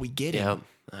maybe what we get him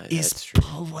is that's true.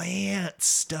 plant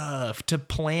stuff to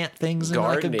plant things in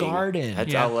like a garden.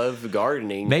 I love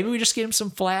gardening. Maybe we just get him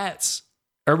some flats.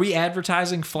 Are we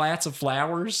advertising flats of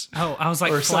flowers? Oh, I was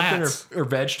like Or flats. something, or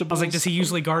vegetables? I was like, does he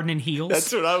usually garden in heels?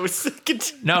 That's what I was thinking.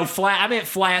 No, I meant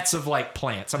flats of like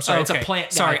plants. I'm sorry, Oh, it's a okay.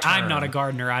 plant guy Sorry, I'm term. not a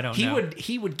gardener. I don't know.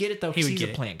 He would get it though He because would he's get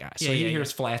a it. plant guy. So Yeah, he yeah,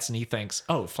 hears flats and he thinks,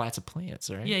 oh, flats of plants,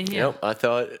 right? Yeah, yeah. Yep, I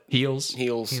thought Heels.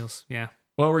 heels. Yeah.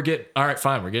 Well, all right,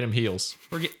 fine. We're getting him heels.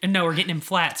 We're getting him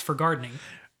flats for gardening,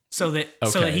 so that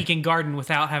Okay. he can garden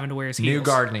without having to wear his heels. New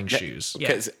gardening shoes. Yeah.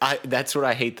 Because that's what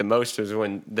I hate the most is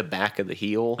when the back of the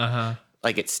heel,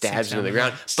 like it stabs into the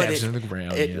ground. Stabs into the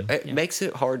ground, It makes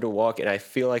it hard to walk, and I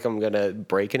feel like I'm gonna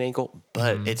break an ankle.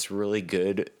 But it's really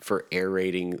good for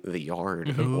aerating the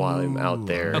yard while I'm out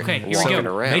there. Okay, here we walking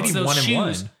go. around. Maybe It's those one and shoes.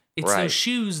 one. It's Right. those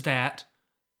shoes that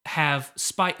have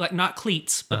spike, like not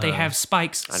cleats, but they have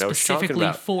spikes I know what you're talking specifically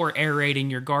about. for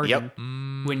aerating your garden Yep.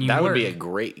 when you That would work. be a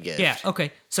great gift. Yeah.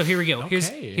 Okay. So here we go.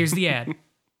 Okay. Here's the ad.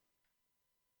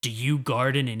 Do you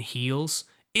garden in heels?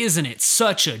 Isn't it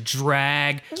such a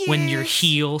drag when your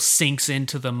heel sinks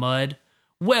into the mud?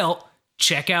 Well,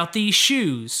 check out these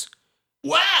shoes.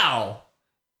 Wow.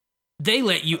 They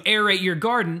let you aerate your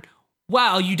garden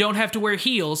while you don't have to wear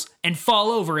heels and fall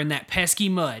over in that pesky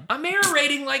mud. I'm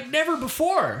aerating like never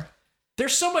before.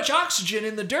 There's so much oxygen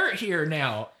in the dirt here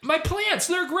now. My plants,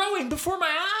 they're growing before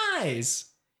my eyes.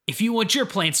 If you want your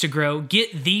plants to grow,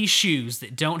 get these shoes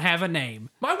that don't have a name.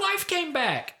 My wife came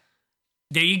back.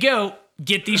 There you go.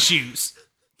 Get these shoes.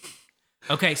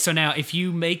 Okay, so now if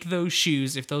you make those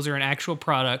shoes, if those are an actual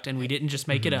product and we didn't just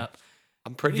make it up,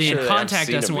 I'm pretty then sure that I've contact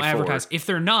seen us them and we'll before. advertise. If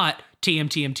they're not, TM.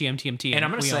 And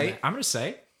I'm We own that. gonna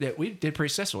say that we did pretty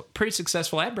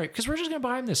successful ad break because we're just gonna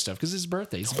buy him this stuff because it's his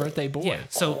birthday. He's a birthday boy. Yeah,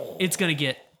 so it's gonna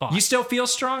get bought. You still feel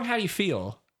strong? How do you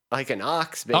feel? Like an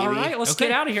ox, baby. All right, let's Okay.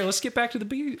 get out of here. Let's get back to the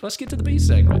B. Let's get to the B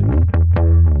segment.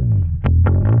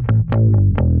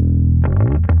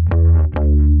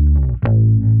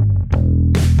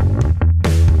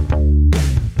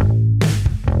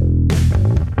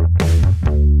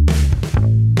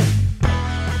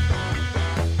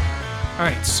 All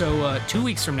right, so 2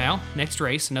 weeks from now, next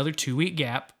race, another 2-week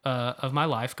gap of my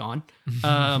life gone,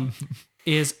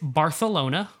 is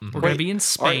Barcelona. We're going to be in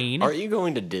Spain. Aren't you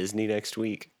going to Disney next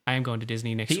week? I am going to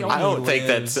Disney next week. I don't think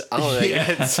that's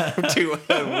too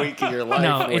a week of your life.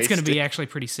 No, it's going to be wasted. actually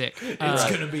pretty sick. It's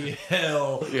gonna be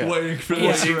hell Yeah. waiting for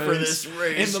Waiting for this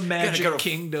race. in the Gotta Magic go to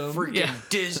Kingdom. Yeah.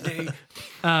 Disney.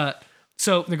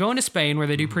 So they're going to Spain where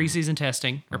they do preseason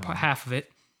testing, or half of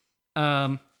it.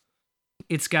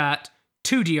 It's got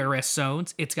 2 DRS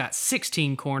zones. It's got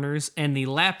 16 corners, and the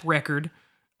lap record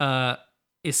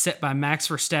is set by Max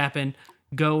Verstappen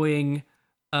going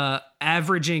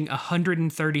averaging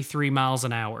 133 miles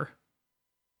an hour.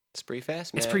 It's pretty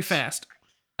fast, Max. It's pretty fast.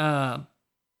 1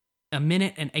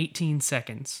 minute and 18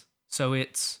 seconds. So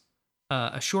it's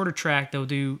a shorter track. They'll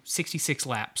do 66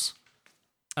 laps.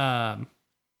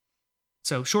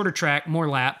 So shorter track, more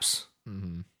laps.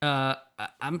 Mm-hmm.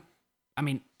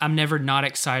 I'm never not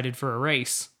excited for a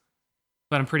race,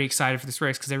 but I'm pretty excited for this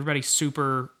race because everybody's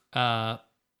super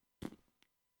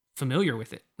familiar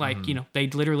with it. Like, they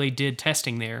literally did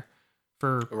testing there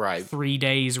for 3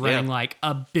 days, running like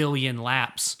 1 billion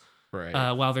laps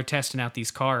while they're testing out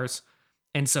these cars.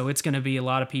 And so it's going to be a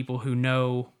lot of people who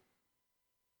know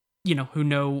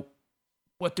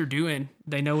what they're doing.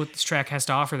 They know what this track has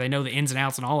to offer. They know the ins and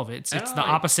outs and all of it. It's the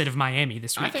opposite of Miami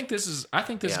this week. I think this is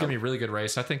going to be a really good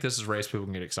race. I think this is a race people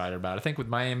can get excited about. I think with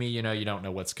Miami, you don't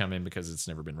know what's coming because it's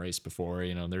never been raced before.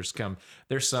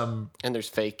 There's some and there's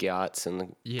fake yachts and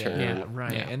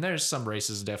right. Yeah. And there's some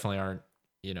races definitely aren't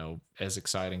as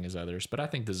exciting as others, but I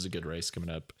think this is a good race coming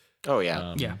up. Oh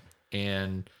yeah,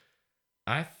 and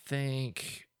I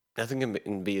think nothing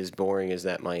can be as boring as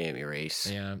that Miami race.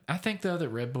 Yeah, I think though that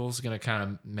Red Bull's going to kind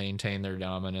of maintain their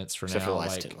dominance for Except now. for the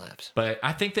last 10 laps. But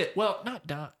I think that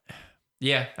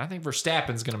I think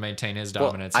Verstappen's going to maintain his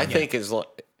dominance. I think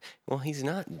he's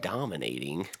not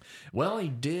dominating. Well, he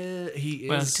did. He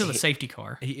is until the safety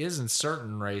car. He is in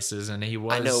certain races, and he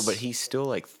was. I know, but he's still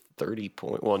like 30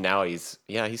 points. Well, now he's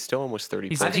still almost 30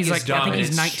 points. I think his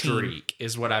dominant 19. streak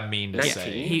is what I mean to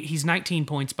say. He's 19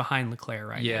 points behind Leclerc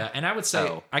right now. Yeah, and I would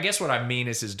say, I guess what I mean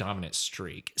is his dominant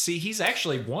streak. See, he's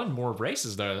actually won more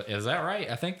races, though. Is that right?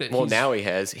 I think that. Well, now he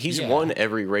has. He's won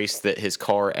every race that his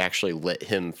car actually let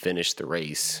him finish the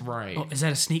race. Right. Oh, is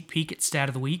that a sneak peek at stat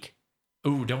of the week?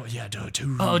 Oh, don't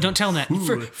tell him that.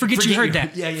 Forget you heard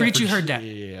that. Forget you heard that.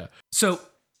 Yeah. So,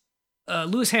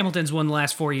 Lewis Hamilton's won the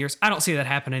last 4 years. I don't see that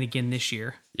happening again this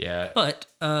year. Yeah. But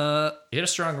he had a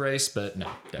strong race, but no.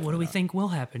 What do we think will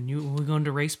happen? We're going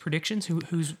to race predictions.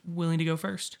 Who's willing to go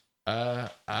first?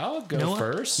 I'll go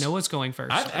first. Noah's going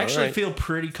first. I actually feel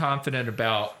pretty confident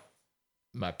about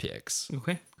my picks.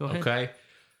 Okay, go ahead. Okay.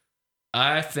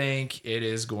 I think it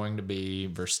is going to be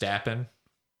Verstappen.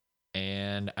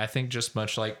 And I think just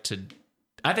much like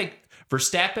I think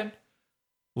Verstappen,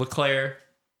 Leclerc,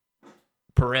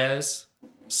 Perez,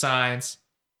 Sainz,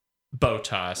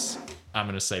 Bottas. I'm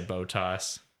going to say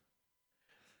Bottas.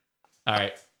 All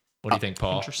right. What do you think,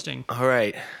 Paul? Interesting. All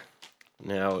right.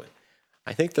 Now,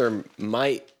 I think there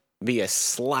might be a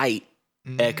slight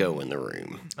echo in the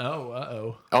room. Oh,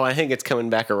 uh-oh. Oh, I think it's coming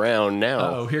back around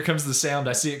now. Oh, here comes the sound.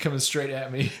 I see it coming straight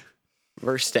at me.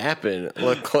 Verstappen,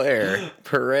 Leclerc,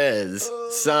 Perez,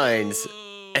 Sainz.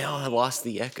 Oh, I lost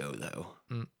the echo, though.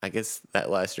 I guess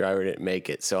that last driver didn't make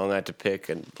it, so I'm going to have to pick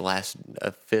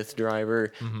a fifth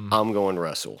driver. I'm going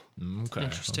Russell. Okay.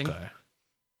 Interesting. Okay.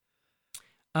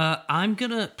 I'm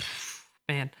going to...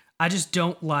 Man, I just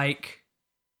don't like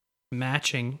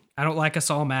matching. I don't like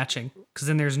us all matching, because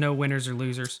then there's no winners or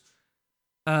losers.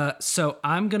 So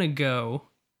I'm going to go...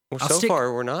 Well, so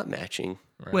far, we're not matching.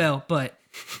 Right. Well, but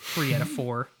 3 out of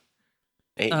 4.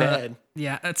 Ain't bad.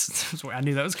 Yeah, that's where I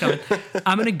knew that was coming.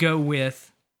 I'm going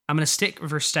to stick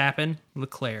Verstappen,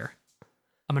 Leclerc.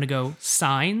 I'm going to go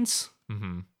Sainz,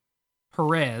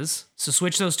 Perez. So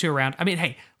switch those two around. I mean,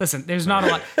 hey, listen, there's not a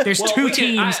lot. There's two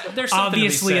teams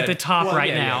obviously at the top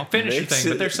now. Finish your thing,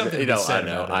 but there's something to be said.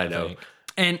 I know.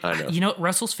 And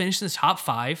Russell's finished in the top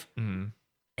 5.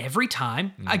 Every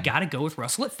time, I got to go with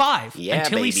Russell at 5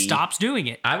 until he stops doing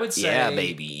it. I would say, yeah,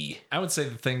 baby. I would say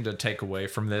the thing to take away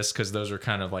from this, because those are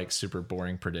kind of like super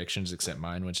boring predictions, except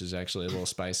mine, which is actually a little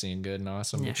spicy and good and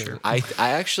awesome. Yeah, sure. I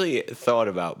actually thought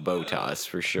about Bottas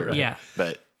for sure. Yeah.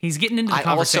 But he's getting into the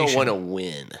conversation. I also want to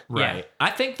win. Right. Yeah.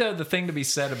 I think, though, the thing to be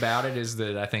said about it is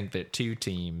that I think that two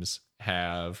teams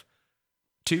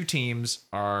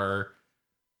are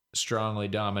strongly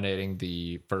dominating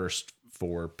the first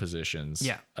 4 positions.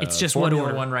 Yeah, it's just Formula what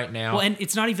order. 1 right now. Well, and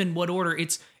it's not even what order.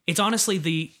 It's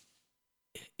honestly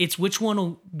it's which one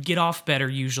will get off better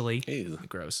usually. Ew,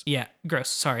 gross. Yeah, gross.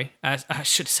 Sorry, I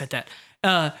should have said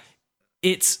that.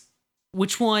 It's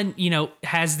which one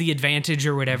has the advantage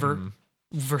or whatever.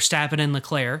 Verstappen and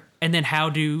Leclerc, and then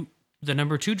how do the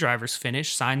number 2 drivers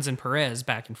finish? Sainz and Perez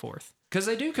back and forth. Because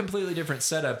they do completely different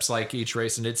setups like each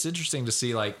race, and it's interesting to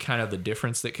see like kind of the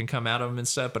difference that can come out of them and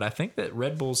stuff. But I think that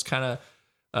Red Bull's kind of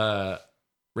on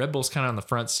the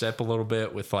front step a little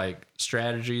bit with like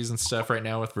strategies and stuff right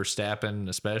now with Verstappen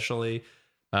especially.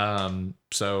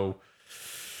 So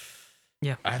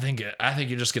Yeah. I think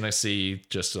you're just gonna see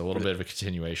just a little bit of a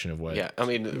continuation of what. Yeah, I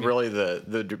mean, really,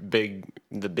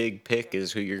 the big pick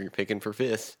is who you're picking for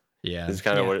fifth. Yeah. Is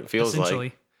kind of what it feels essentially.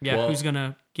 like. Yeah, Well- who's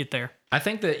gonna get there? I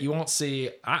think that you won't see.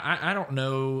 I don't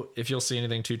know if you'll see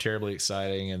anything too terribly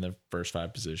exciting in the first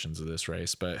 5 positions of this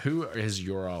race. But who is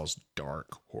your all's dark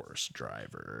horse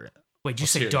driver? Wait, did you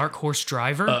Let's say hear dark horse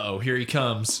driver? Oh, here he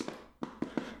comes.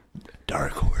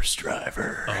 Dark horse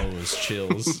driver. Oh, it's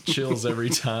chills every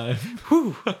time.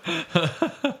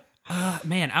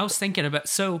 Man, I was thinking about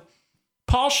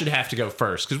Paul should have to go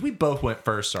first because we both went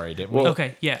first. Sorry, didn't we? Well,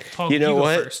 okay, yeah. Paul, you know go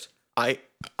what? first.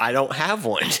 I don't have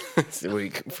one this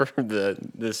week for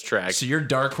this track. So your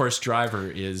dark horse driver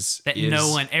is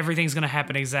No one, everything's gonna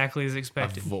happen exactly as a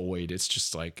expected. void. It's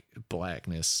just like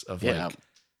blackness of Yeah. like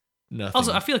nothing.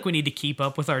 Also, I feel like we need to keep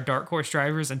up with our dark horse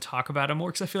drivers and talk about them more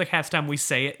because I feel like half the time we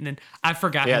say it and then I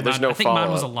forgot. Yeah, who there's mine, no I think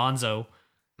mine was follow-up. Alonso.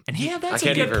 And he, yeah, that's I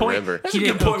a can't good even point. remember. That's a He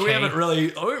good did point. We okay. haven't really,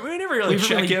 never really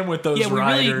check in with those yeah, we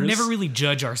riders. never really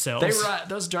judge ourselves. They ride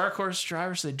those dark horse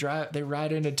drivers. They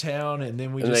ride into town, and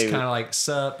then we And just they- kind of like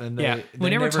sup, and they we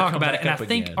never talk come about it, back and I up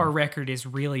think again. our record is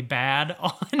really bad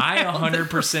on. I how the-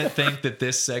 100% think that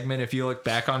this segment, if you look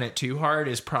back on it too hard,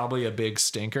 is probably a big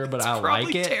stinker, but I like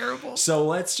probably it. terrible. So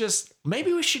let's just,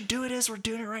 maybe we should do it as we're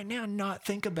doing it right now and not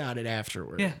think about it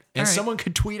afterward. Yeah, And all right. someone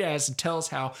could tweet at us and tell us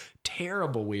how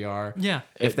terrible we are Yeah,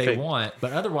 if they Pick- want.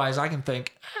 But otherwise, I can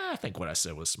think, I think what I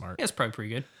said was smart. that's probably pretty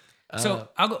good. So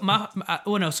I'll go.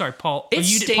 Oh no, sorry, Paul.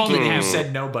 It's you stinky Paul that didn't you have.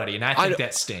 said nobody, and I think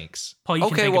that stinks. Paul, you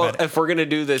can Okay, think well, about it. if we're gonna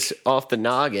do this off the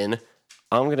noggin,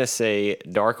 I'm gonna say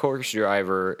dark horse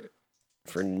driver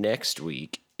for next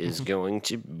week is going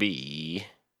to be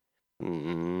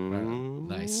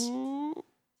Nice.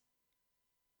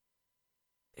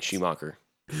 Schumacher.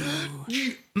 I'm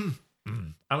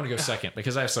going to go second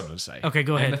because I have something to say. Okay,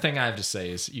 go And ahead. the thing I have to say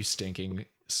is, you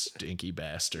stinky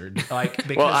bastard. Like,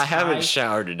 because Well, I haven't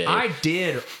showered today. I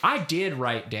did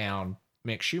write down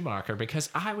Mick Schumacher because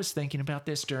I was thinking about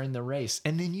this during the race,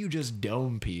 and then you just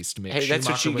dome pieced Mick Hey, Schumacher that's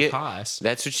what you with get. Haas.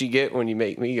 That's what you get when you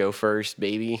make me go first,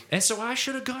 baby. And so I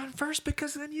should have gone first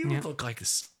because then you Yeah. look like a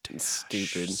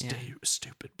Stupid.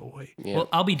 stupid boy. Yeah. Well,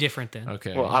 I'll be different then.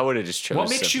 Okay. Well, I would have just chosen. Well,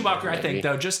 Mick Schumacher, I think,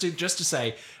 though, just to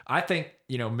say, I think,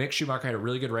 Mick Schumacher had a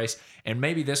really good race, and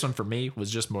maybe this one for me was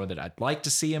just more that I'd like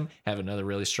to see him have another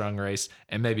really strong race,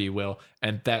 and maybe he will,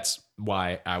 and that's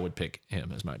why I would pick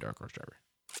him as my dark horse driver.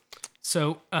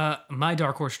 So, my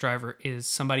dark horse driver is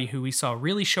somebody who we saw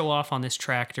really show off on this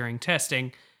track during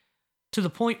testing to the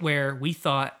point where we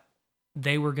thought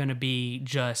they were going to be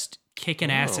just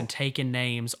kicking ass and taking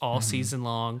names all season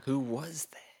long. Who was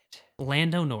that?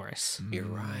 Lando Norris. You're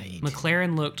right.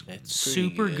 McLaren looked That's pretty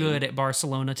super good. good at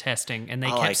Barcelona testing, and they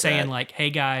I kept like saying, that. like,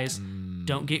 hey guys,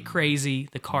 don't get crazy.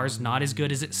 The car's not as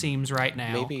good as it seems right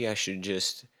now. Maybe I should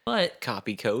just But,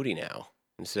 copy Cody now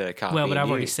instead of copying well, but I've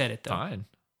you. already said it though. Fine.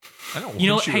 I don't You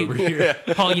know want what? you Hey, over here.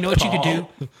 Paul, you know what you could do?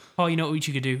 Paul, you know what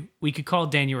you could do? We could call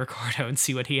Daniel Ricciardo and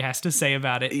see what he has to say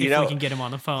about it if know- we can get him on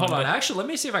the phone. Hold on. But- Actually, let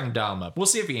me see if I can dial him up. We'll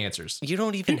see if he answers. You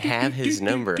don't even have his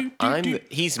number. He's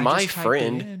I my just typed it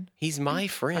friend. in. He's my I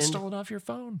friend. stole it off your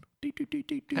phone.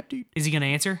 Is he going to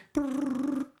answer?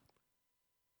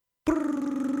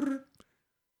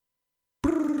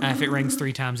 If it rings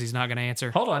 3 times, he's not going to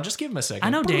answer. Hold on. Just give him a second. I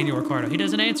know Daniel Ricciardo. He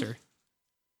doesn't answer.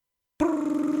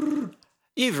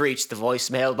 You've reached the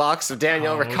voicemail box of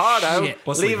Daniel Oh, Ricciardo. shit.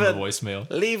 Let's leave leave him a a voicemail.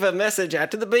 leave a message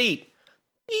after the beep.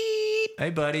 Beep. Hey,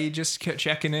 buddy, just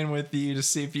checking in with you to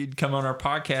see if you'd come on our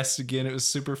podcast again. It was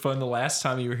super fun the last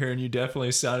time you were here, and you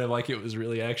definitely sounded like it was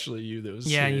really actually you that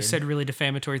was Yeah, here. you said really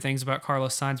defamatory things about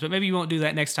Carlos Sainz, but maybe you won't do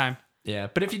that next time. Yeah,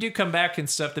 but if you do come back and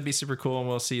stuff, that'd be super cool, and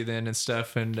we'll see you then and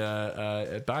stuff. And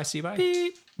bye, see you, bye.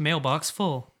 Mailbox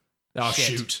full. Oh,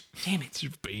 Shit. shoot. Damn it.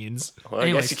 Your beans. Well, I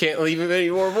Anyways. guess you can't leave him any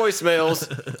more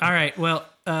voicemails. All right. Well,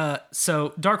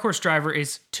 so Dark Horse Driver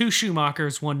is 2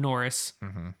 Schumachers, 1 Norris.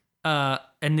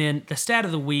 And then the stat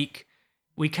of the week,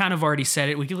 we kind of already said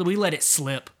it. We let it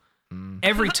slip.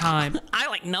 Every time. I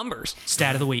like numbers.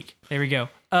 Stat of the week. There we go.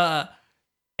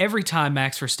 Every time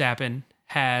Max Verstappen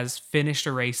has finished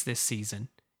a race this season,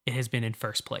 it has been in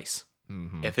first place.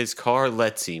 If his car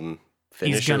lets him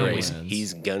finish a gonna race, win.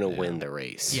 he's gonna win the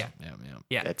race. Yeah.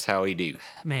 Yeah. That's how he do.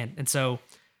 Man. And so,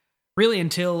 really,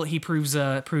 until he proves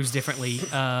differently,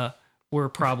 we're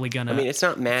probably going to I mean, it's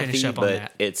not finish mathy, up on but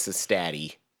that. it's a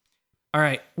statty. All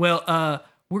right. Well,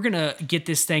 we're going to get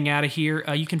this thing out of here.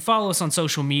 You can follow us on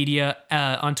social media,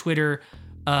 on Twitter,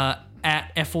 at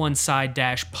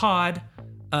F1side-pod.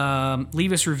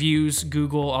 Leave us reviews,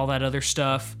 Google, all that other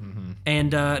stuff.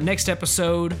 And next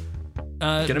episode,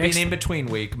 Gonna be an in-between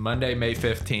week. Monday, May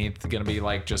 15th. Gonna be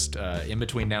like just in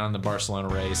between now and the Barcelona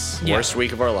race. Yeah. Worst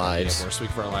week of our lives. Yeah, worst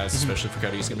week of our lives, especially for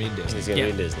Cody. He's gonna be in Disney. He's going to be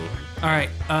in Disney. All right.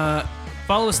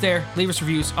 Follow us there. Leave us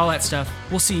reviews. All that stuff.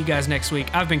 We'll see you guys next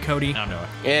week. I've been Cody. I'm Noah.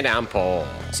 And I'm Paul.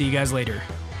 See you guys later.